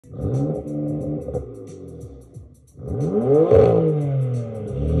Hey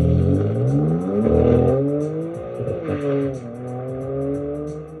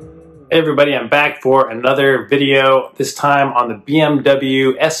everybody, I'm back for another video, this time on the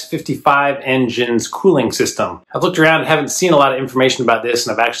BMW S55 engine's cooling system. I've looked around and haven't seen a lot of information about this,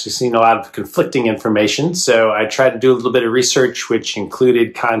 and I've actually seen a lot of conflicting information, so I tried to do a little bit of research, which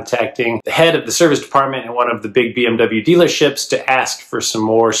included contacting the head of the service department in one of the big BMW dealerships to ask for some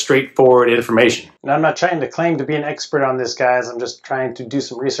more straightforward information. Now, I'm not trying to claim to be an expert on this, guys. I'm just trying to do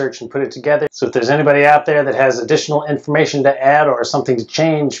some research and put it together. So if there's anybody out there that has additional information to add or something to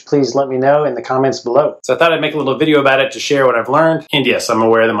change, please let me know in the comments below. So I thought I'd make a little video about it to share what I've learned. And yes, I'm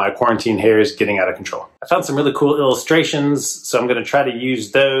aware that my quarantine hair is getting out of control. I found some really cool illustrations, so I'm going to try to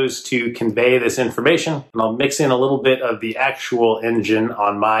use those to convey this information. And I'll mix in a little bit of the actual engine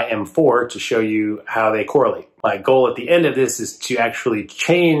on my M4 to show you how they correlate. My goal at the end of this is to actually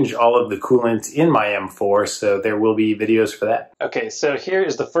change all of the coolant in my M4, so there will be videos for that. Okay, so here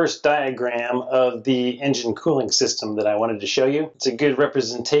is the first diagram of the engine cooling system that I wanted to show you. It's a good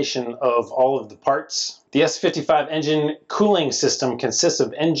representation of all of the parts. The S55 engine cooling system consists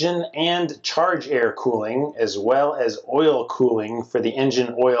of engine and charge air cooling, as well as oil cooling for the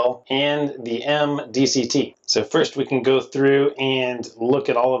engine oil and the MDCT. So first we can go through and look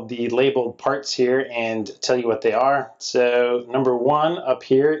at all of the labeled parts here and tell you what they are. So number one up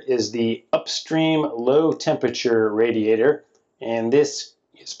here is the upstream low temperature radiator, and this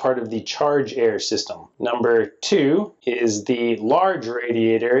is part of the charge air system. Number two is the large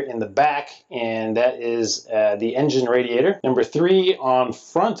radiator in the back, and that is the engine radiator. Number three on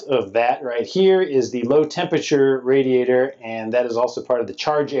front of that right here is the low temperature radiator, and that is also part of the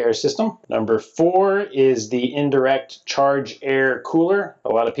charge air system. Number four is the indirect charge air cooler. A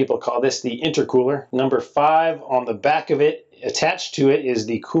lot of people call this the intercooler. Number five on the back of it, attached to it, is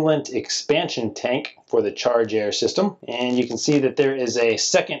the coolant expansion tank for the charge air system. And you can see that there is a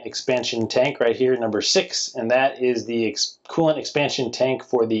second expansion tank right here, number six, and that is the coolant expansion tank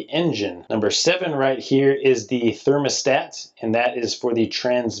for the engine. Number seven right here is the thermostat, and that is for the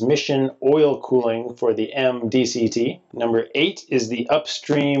transmission oil cooling for the MDCT. Number eight is the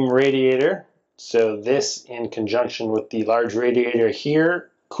upstream radiator. So this, in conjunction with the large radiator here,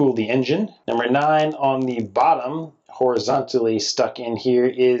 cool the engine. Number nine on the bottom, horizontally stuck in here,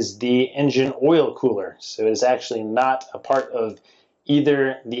 is the engine oil cooler. So it is actually not a part of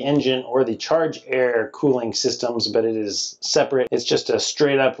either the engine or the charge air cooling systems, but it is separate. It's just a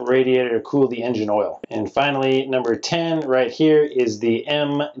straight up radiator to cool the engine oil. And finally, number 10 right here is the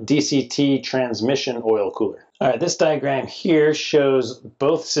MDCT transmission oil cooler. All right, this diagram here shows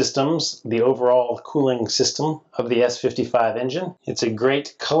both systems, the overall cooling system of the S55 engine. It's a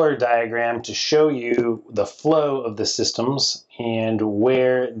great color diagram to show you the flow of the systems and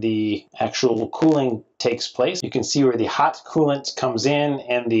where the actual cooling takes place. You can see where the hot coolant comes in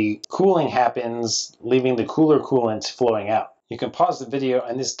and the cooling happens, leaving the cooler coolant flowing out. You can pause the video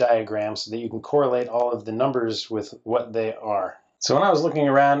on this diagram so that you can correlate all of the numbers with what they are. So when I was looking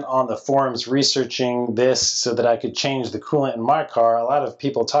around on the forums researching this so that I could change the coolant in my car, a lot of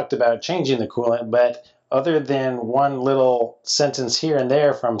people talked about changing the coolant, but other than one little sentence here and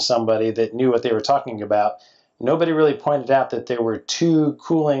there from somebody that knew what they were talking about, nobody really pointed out that there were two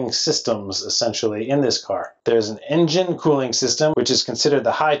cooling systems essentially in this car. There's an engine cooling system, which is considered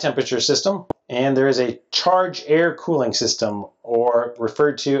the high temperature system, and there is a charge air cooling system, or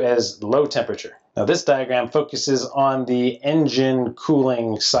referred to as low temperature. Now this diagram focuses on the engine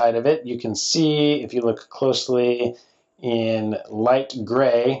cooling side of it. You can see, if you look closely in light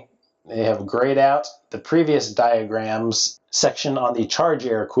gray, they have grayed out the previous diagram's section on the charge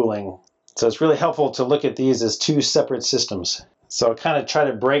air cooling. So it's really helpful to look at these as two separate systems. So I'll kind of try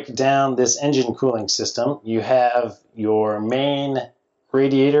to break down this engine cooling system. You have your main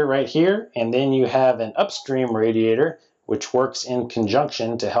radiator right here, and then you have an upstream radiator which works in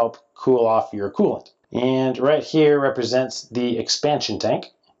conjunction to help cool off your coolant. And right here represents the expansion tank.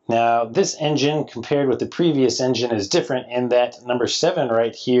 Now this engine, compared with the previous engine, is different in that number 7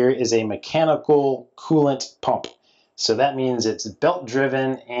 right here is a mechanical coolant pump. So that means it's belt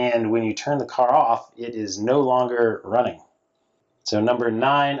driven, and when you turn the car off, it is no longer running. So number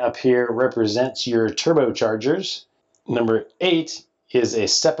 9 up here represents your turbochargers. Number 8 is a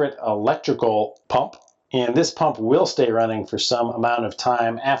separate electrical pump, and this pump will stay running for some amount of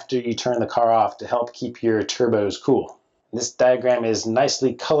time after you turn the car off to help keep your turbos cool. This diagram is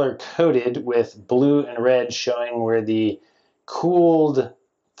nicely color coded with blue and red, showing where the cooled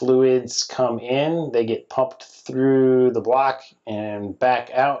fluids come in. They get pumped through the block and back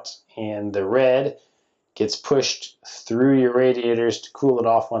out, and the red gets pushed through your radiators to cool it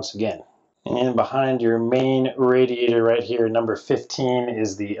off once again. And behind your main radiator right here, number 15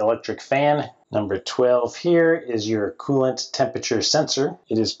 is the electric fan. Number 12 here is your coolant temperature sensor.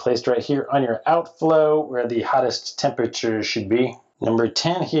 It is placed right here on your outflow where the hottest temperature should be. Number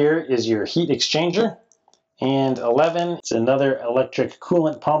 10 here is your heat exchanger. And 11 is another electric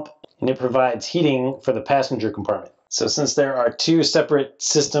coolant pump, and it provides heating for the passenger compartment. So since there are two separate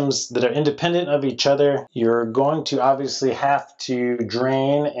systems that are independent of each other, you're going to obviously have to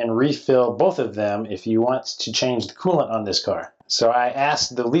drain and refill both of them if you want to change the coolant on this car. So I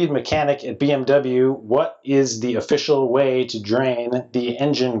asked the lead mechanic at BMW what is the official way to drain the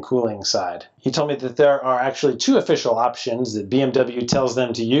engine cooling side. He told me that there are actually two official options that BMW tells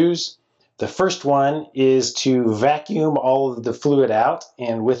them to use. The first one is to vacuum all of the fluid out,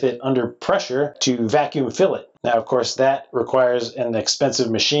 and with it under pressure to vacuum fill it. Now, of course, that requires an expensive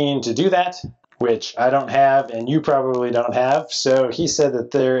machine to do that, which I don't have and you probably don't have. So he said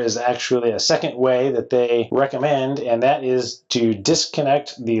that there is actually a second way that they recommend, and that is to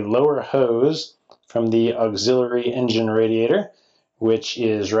disconnect the lower hose from the auxiliary engine radiator, which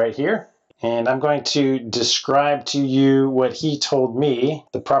is right here. And I'm going to describe to you what he told me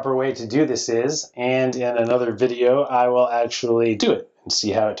the proper way to do this is, and in another video I will actually do it and see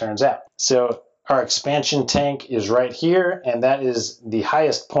how it turns out. So our expansion tank is right here, and that is the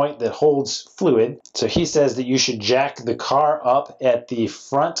highest point that holds fluid. So he says that you should jack the car up at the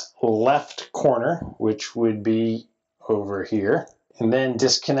front left corner, which would be over here. And then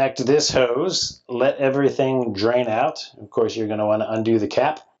disconnect this hose, let everything drain out. Of course, you're going to want to undo the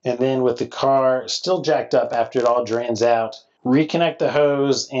cap. And then with the car still jacked up after it all drains out, reconnect the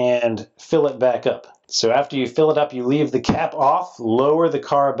hose and fill it back up. So after you fill it up, you leave the cap off, lower the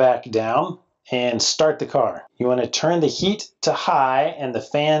car back down, and start the car. You want to turn the heat to high and the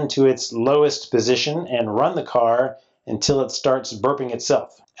fan to its lowest position and run the car until it starts burping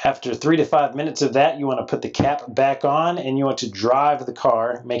itself. After 3 to 5 minutes of that, you want to put the cap back on and you want to drive the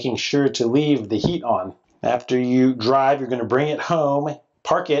car, making sure to leave the heat on. After you drive, you're going to bring it home,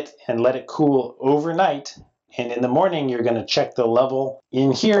 park it, and let it cool overnight. And in the morning, you're going to check the level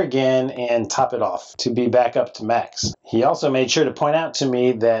in here again and top it off to be back up to max. He also made sure to point out to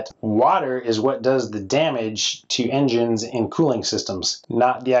me that water is what does the damage to engines in cooling systems,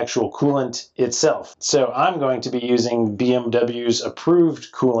 not the actual coolant itself. So I'm going to be using BMW's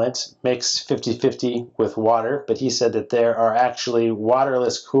approved coolant, mixed 50-50 with water, but he said that there are actually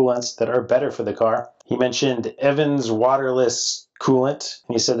waterless coolants that are better for the car. He mentioned Evans Waterless Coolant.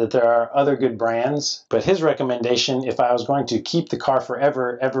 He said that there are other good brands, but his recommendation, if I was going to keep the car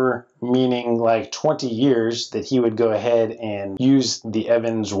forever, ever meaning like 20 years, that he would go ahead and use the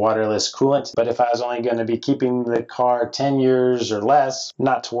Evans Waterless Coolant. But if I was only going to be keeping the car 10 years or less,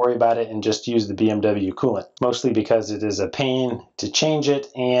 not to worry about it and just use the BMW Coolant. Mostly because it is a pain to change it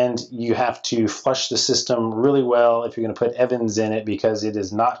and you have to flush the system really well if you're going to put Evans in it because it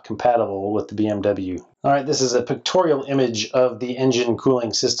is not compatible with the BMW. All right, this is a pictorial image of the engine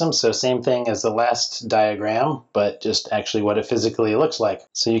cooling system, so same thing as the last diagram, but just actually what it physically looks like.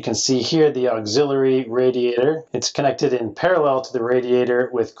 So you can see here the auxiliary radiator. It's connected in parallel to the radiator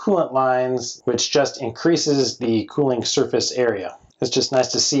with coolant lines, which just increases the cooling surface area. It's just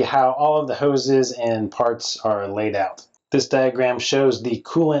nice to see how all of the hoses and parts are laid out. This diagram shows the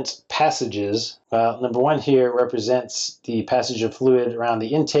coolant passages. Number 1 here represents the passage of fluid around the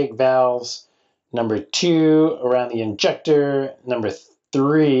intake valves. Number 2, around the injector. Number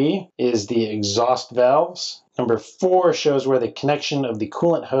 3 is the exhaust valves. Number 4 shows where the connection of the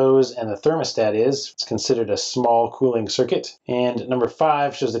coolant hose and the thermostat is. It's considered a small cooling circuit. And number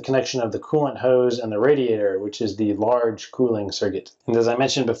 5 shows the connection of the coolant hose and the radiator, which is the large cooling circuit. And as I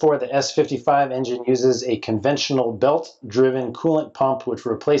mentioned before, the S55 engine uses a conventional belt-driven coolant pump, which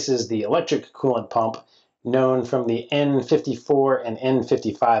replaces the electric coolant pump known from the N54 and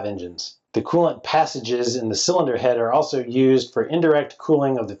N55 engines. The coolant passages in the cylinder head are also used for indirect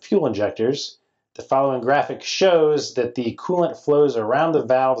cooling of the fuel injectors. The following graphic shows that the coolant flows around the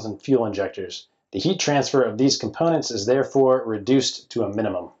valves and fuel injectors. The heat transfer of these components is therefore reduced to a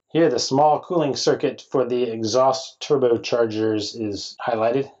minimum. Here, the small cooling circuit for the exhaust turbochargers is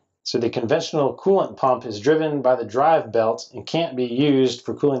highlighted. So the conventional coolant pump is driven by the drive belt and can't be used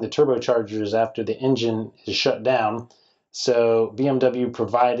for cooling the turbochargers after the engine is shut down. So BMW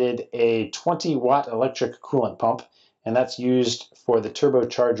provided a 20-watt electric coolant pump, and that's used for the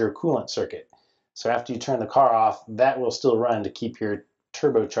turbocharger coolant circuit. So after you turn the car off, that will still run to keep your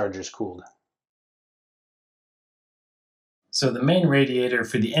turbochargers cooled. So the main radiator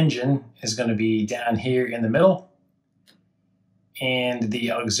for the engine is going to be down here in the middle. And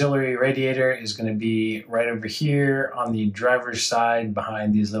the auxiliary radiator is going to be right over here on the driver's side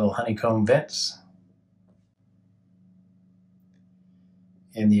behind these little honeycomb vents.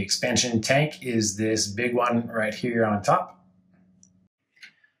 And the expansion tank is this big one right here on top.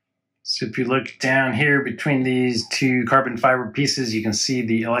 So if you look down here between these two carbon fiber pieces, you can see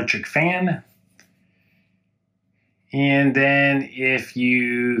the electric fan. And then if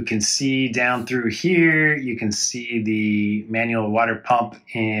you can see down through here, you can see the manual water pump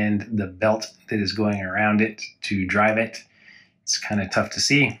and the belt that is going around it to drive it. It's kind of tough to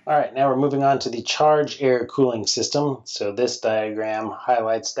see. All right, now we're moving on to the charge air cooling system. So this diagram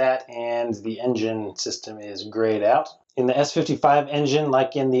highlights that, and the engine system is grayed out. In the S55 engine,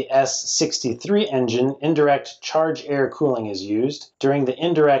 like in the S63 engine, indirect charge air cooling is used. During the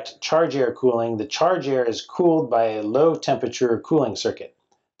indirect charge air cooling, the charge air is cooled by a low temperature cooling circuit.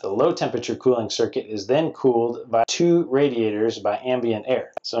 The low temperature cooling circuit is then cooled by two radiators by ambient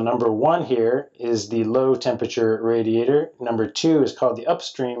air. So number one here is the low temperature radiator. Number two is called the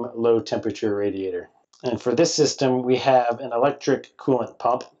upstream low temperature radiator. And for this system, we have an electric coolant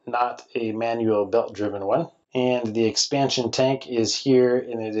pump, not a manual belt-driven one. And the expansion tank is here,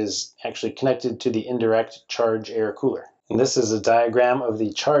 and it is actually connected to the indirect charge air cooler. And this is a diagram of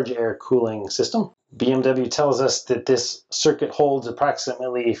the charge air cooling system. BMW tells us that this circuit holds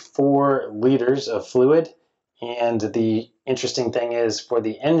approximately 4 liters of fluid. And the interesting thing is, for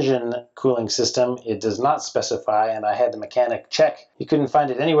the engine cooling system, it does not specify, and I had the mechanic check. He couldn't find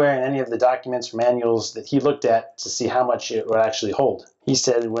it anywhere in any of the documents or manuals that he looked at to see how much it would actually hold. He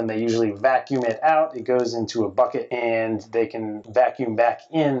said when they usually vacuum it out, it goes into a bucket and they can vacuum back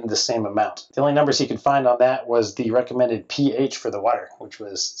in the same amount. The only numbers he could find on that was the recommended pH for the water, which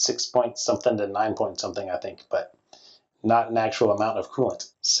was 6 point something to 9 point something, I think, but not an actual amount of coolant.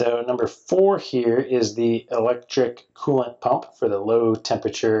 So number 4 here is the electric coolant pump for the low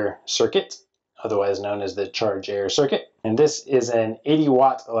temperature circuit, otherwise known as the charge air circuit. And this is an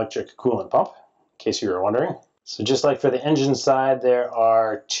 80-watt electric coolant pump, in case you were wondering. So just like for the engine side, there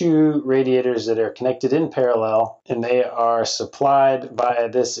are 2 radiators that are connected in parallel, and they are supplied via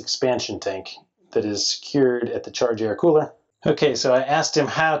this expansion tank that is secured at the charge air cooler. Okay, so I asked him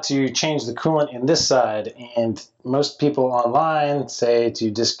how to change the coolant in this side, and most people online say to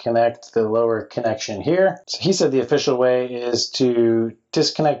disconnect the lower connection here. So he said the official way is to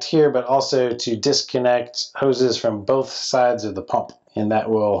disconnect here, but also to disconnect hoses from both sides of the pump, and that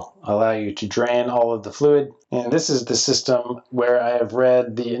will allow you to drain all of the fluid. And this is the system where I have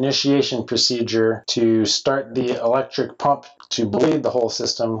read the initiation procedure to start the electric pump to bleed the whole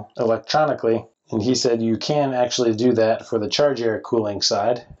system electronically. And he said you can actually do that for the charge air cooling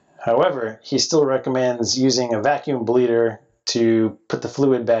side. However, he still recommends using a vacuum bleeder to put the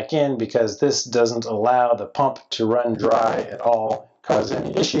fluid back in, because this doesn't allow the pump to run dry at all, cause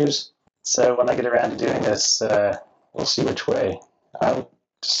any issues. So when I get around to doing this, we'll see which way I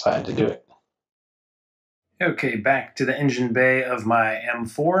decide to do it. Okay, back to the engine bay of my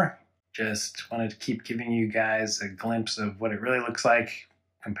M4. Just wanted to keep giving you guys a glimpse of what it really looks like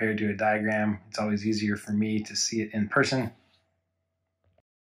compared to a diagram. It's always easier for me to see it in person.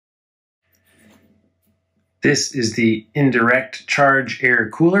 This is the indirect charge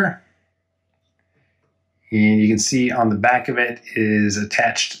air cooler. And you can see on the back of it is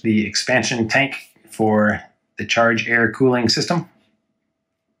attached the expansion tank for the charge air cooling system.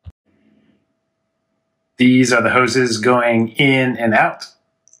 These are the hoses going in and out.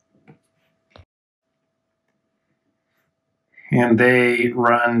 And they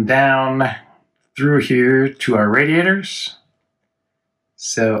run down through here to our radiators.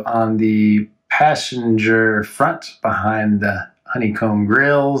 So on the passenger front behind the honeycomb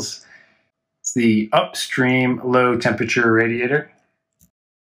grills, it's the upstream low temperature radiator.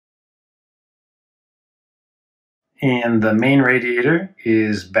 And the main radiator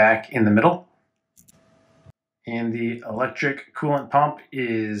is back in the middle. And the electric coolant pump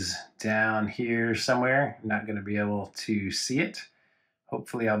is down here somewhere. I'm not going to be able to see it.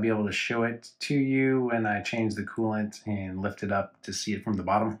 Hopefully I'll be able to show it to you when I change the coolant and lift it up to see it from the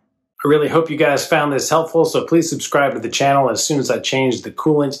bottom. I really hope you guys found this helpful, so please subscribe to the channel. As soon as I change the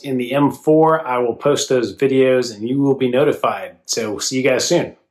coolant in the M4, I will post those videos and you will be notified. So see you guys soon.